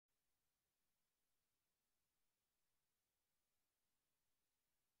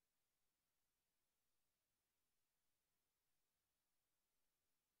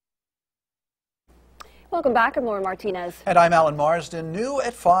Welcome back. I'm Lauren Martinez. And I'm Alan Marsden. New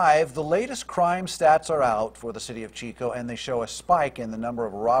at 5, the latest crime stats are out for the city of Chico, and they show a spike in the number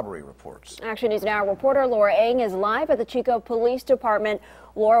of robbery reports. Action News Now reporter Laura Ng is live at the Chico Police Department.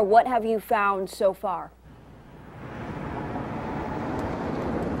 Laura, what have you found so far?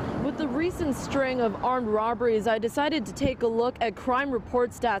 With the recent string of armed robberies, I decided to take a look at crime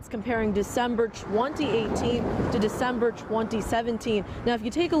report stats comparing December 2018 to December 2017. Now, if you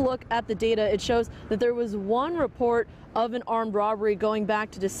take a look at the data, it shows that there was one report of an armed robbery going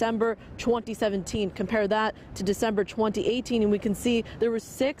back to December 2017. Compare that to December 2018, and we can see there were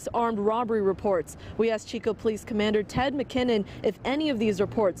 6 armed robbery reports. We asked Chico Police Commander Ted McKinnon if any of these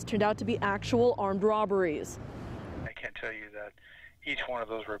reports turned out to be actual armed robberies. I can't tell you that each one of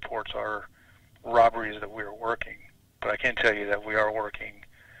those reports are robberies that we are working, but I can tell you that we are working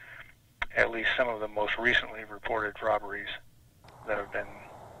at least some of the most recently reported robberies that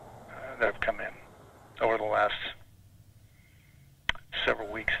have come in over the last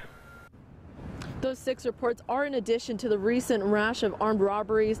several weeks. Those 6 reports are in addition to the recent rash of armed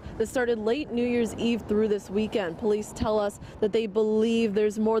robberies that started late New Year's Eve through this weekend. Police tell us that they believe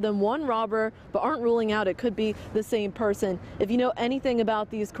there's more than one robber, but aren't ruling out it could be the same person. If you know anything about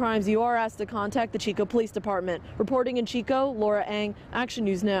these crimes, you are asked to contact the Chico Police Department. Reporting in Chico, Laura Ng, Action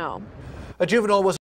News Now. A juvenile was